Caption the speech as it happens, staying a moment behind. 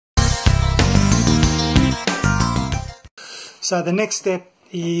So the next step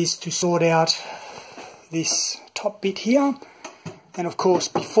is to sort out this top bit here, and of course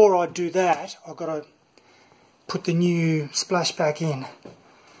before I do that I've got to put the new splashback in.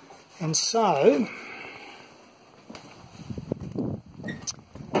 And so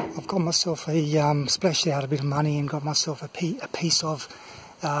I've got myself a splashed out a bit of money and got myself a piece of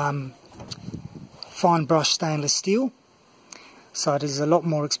fine brush stainless steel. So it is a lot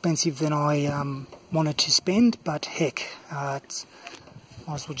more expensive than I wanted to spend, but heck, might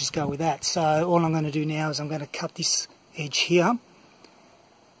as well just go with that. So all I'm going to do now is I'm going to cut this edge here,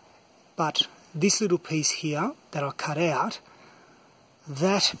 but this little piece here that I cut out,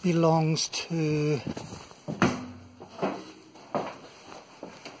 that belongs to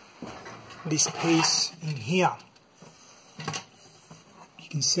this piece in here. You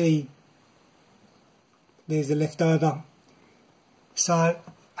can see there's the leftover. So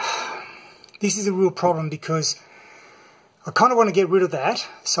this is a real problem because I kind of want to get rid of that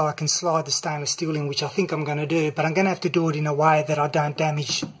so I can slide the stainless steel in, which I think I'm going to do, but I'm going to have to do it in a way that I don't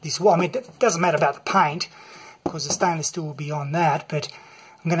damage this wall. I mean, it doesn't matter about the paint because the stainless steel will be on that, but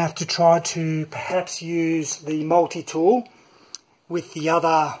I'm going to have to try to perhaps use the multi-tool with the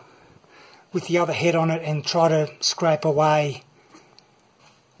other head on it and try to scrape away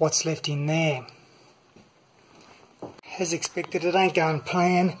what's left in there. As expected, it ain't going to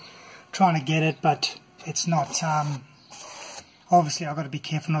plan, trying to get it, but it's not, obviously I've got to be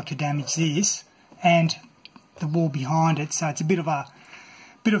careful not to damage this and the wall behind it, so it's a bit of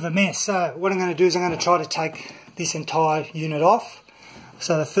a mess. So what I'm going to do is I'm going to try to take this entire unit off.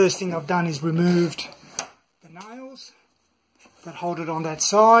 So the first thing I've done is removed the nails that hold it on that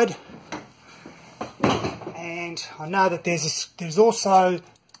side, and I know that there's also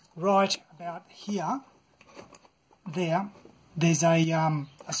right about here, there's a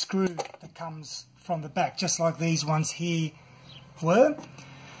screw that comes from the back, just like these ones here were.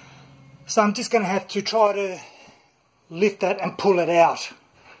 So I'm just going to have to try to lift that and pull it out.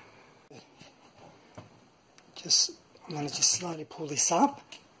 I'm going to just slowly pull this up.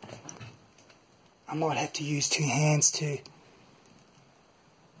 I might have to use two hands to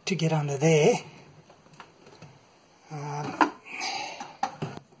get under there.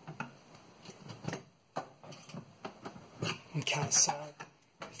 Okay, so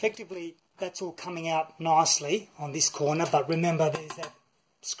effectively that's all coming out nicely on this corner, but remember there's that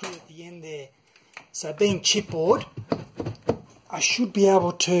screw at the end there. So being chipboard, I should be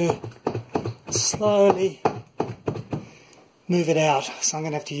able to slowly move it out. So I'm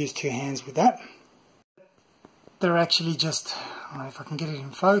going to have to use two hands with that. They're actually just, I don't know if I can get it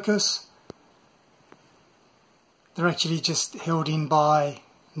in focus, they're actually just held in by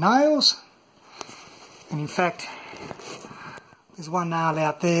nails. And in fact, there's one nail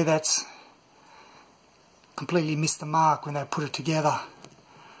out there that's completely missed the mark when they put it together.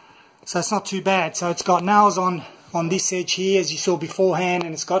 So it's not too bad. So it's got nails on this edge here, as you saw beforehand,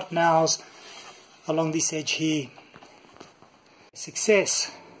 and it's got nails along this edge here.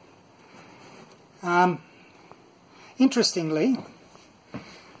 Success. Interestingly,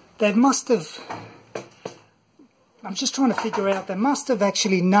 they must have, I'm just trying to figure out, they must have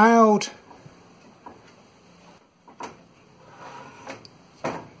actually nailed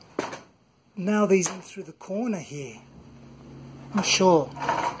these in through the corner here. Not sure.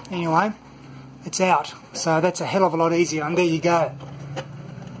 Anyway, it's out. So that's a hell of a lot easier, and there you go.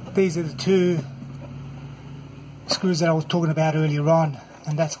 These are the two screws that I was talking about earlier on,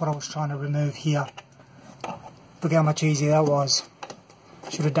 and that's what I was trying to remove here. Look how much easier that was.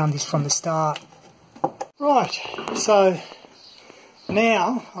 Should have done this from the start. Right, so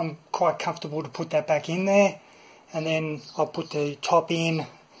now I'm quite comfortable to put that back in there, and then I'll put the top in,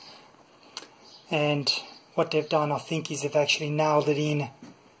 and what they've done I think is they've actually nailed it in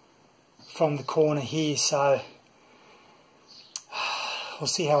from the corner here, so we'll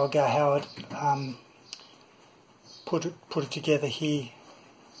see how it go, how it put it together here.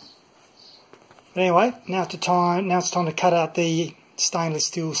 But anyway, now it's time to cut out the stainless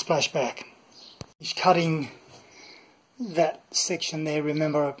steel splashback. He's cutting that section there,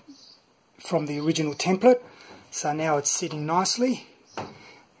 remember, from the original template, so now it's sitting nicely.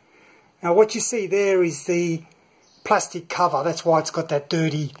 Now what you see there is the plastic cover, that's why it's got that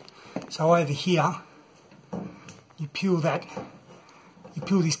dirty. So over here, you peel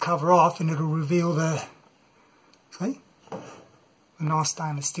this cover off and it'll reveal the, see, the nice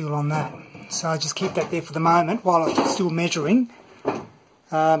stainless steel on that. So I just keep that there for the moment while I'm still measuring,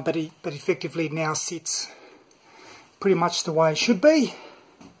 but effectively now sits pretty much the way it should be.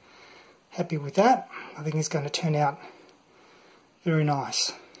 Happy with that. I think it's going to turn out very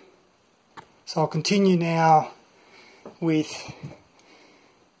nice. So I'll continue now with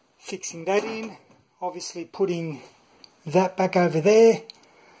fixing that in, obviously putting that back over there,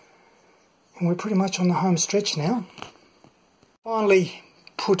 and we're pretty much on the home stretch now. Finally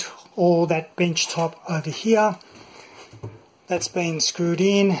put all that bench top over here. That's been screwed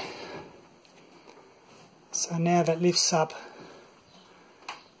in, so now that lifts up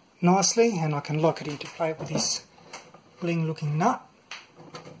nicely and I can lock it into place with this bling looking nut.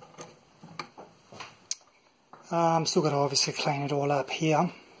 Still got to obviously clean it all up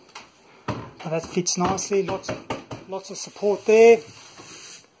here, but that fits nicely, lots of support there,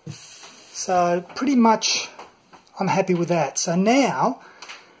 so pretty much I'm happy with that. So now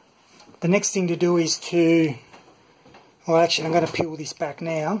the next thing to do is to, well actually I'm going to peel this back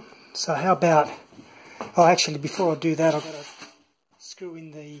now, so how about, oh actually before I do that I've got to screw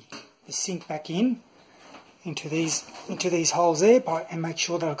in the sink back into these holes there and make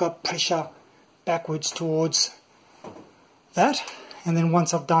sure that I've got pressure backwards towards that, and then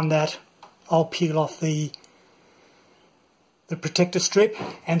once I've done that I'll peel off the protector strip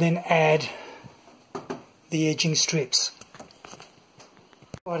and then add the edging strips.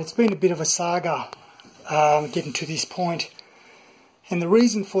 Right, it's been a bit of a saga getting to this point, and the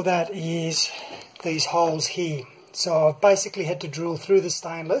reason for that is these holes here. So I've basically had to drill through the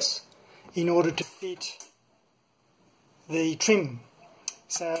stainless in order to fit the trim.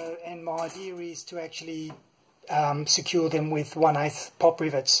 So, and my idea is to actually secure them with 1/8 pop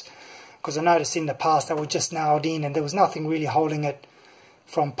rivets, because I noticed in the past they were just nailed in and there was nothing really holding it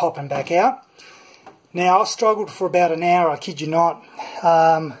from popping back out. Now I struggled for about an hour, I kid you not,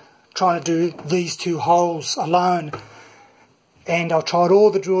 trying to do these two holes alone, and I tried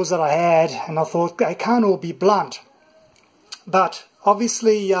all the drills that I had and I thought they can't all be blunt. But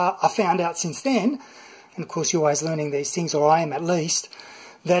obviously I found out since then, and of course you're always learning these things, or I am at least,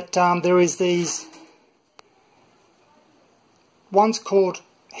 that there is these one's called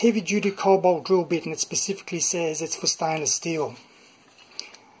heavy duty cobalt drill bit, and it specifically says it's for stainless steel.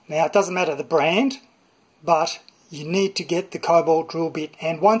 Now it doesn't matter the brand, but you need to get the cobalt drill bit,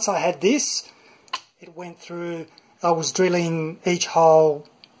 and once I had this, it went through, I was drilling each hole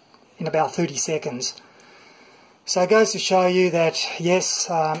in about 30 seconds. So it goes to show you that yes,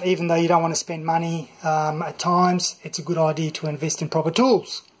 even though you don't want to spend money at times, it's a good idea to invest in proper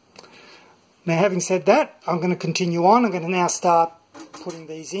tools. Now having said that, I'm going to continue on. I'm going to now start putting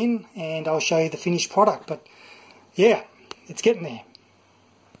these in and I'll show you the finished product. But yeah, it's getting there.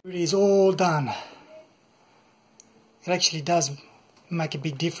 It is all done. It actually does make a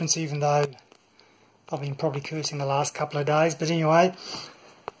big difference, even though I've been probably cursing the last couple of days. But anyway,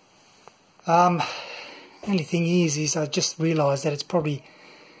 only thing is I just realised that I've probably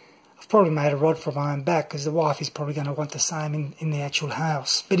made a rod for my own back, because the wife is probably going to want the same in the actual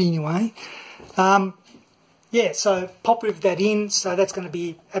house. But anyway, yeah, so pop rivet that in, so that's going to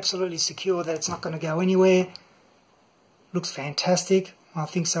be absolutely secure that it's not going to go anywhere. Looks fantastic, I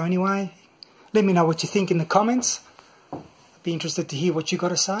think so anyway. Let me know what you think in the comments. I'd be interested to hear what you got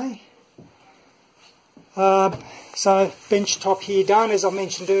to say. So bench top here done, as I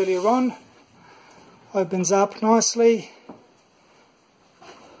mentioned earlier on. Opens up nicely.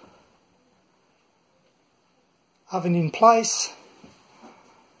 Oven in place.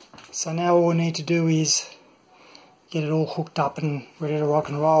 So now all we need to do is get it all hooked up and ready to rock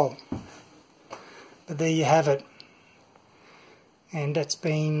and roll. But there you have it. And that's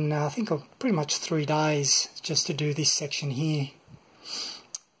been, I think, pretty much 3 days just to do this section here.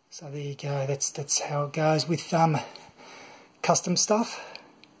 So there you go. That's how it goes with custom stuff.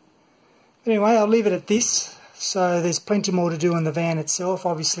 Anyway, I'll leave it at this. So there's plenty more to do in the van itself.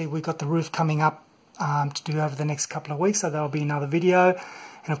 Obviously we've got the roof coming up to do over the next couple of weeks, so there'll be another video.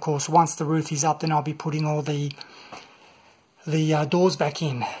 And of course once the roof is up, then I'll be putting all the doors back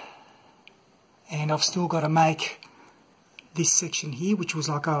in. And I've still got to make this section here, which was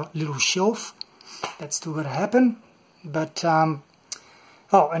like a little shelf. That's still got to happen. But oh,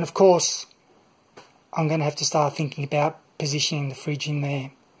 and of course I'm going to have to start thinking about positioning the fridge in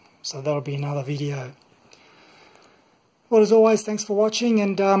there. So that'll be another video. Well, as always, thanks for watching,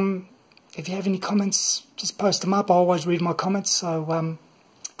 and if you have any comments, just post them up. I always read my comments, so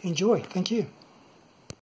enjoy. Thank you.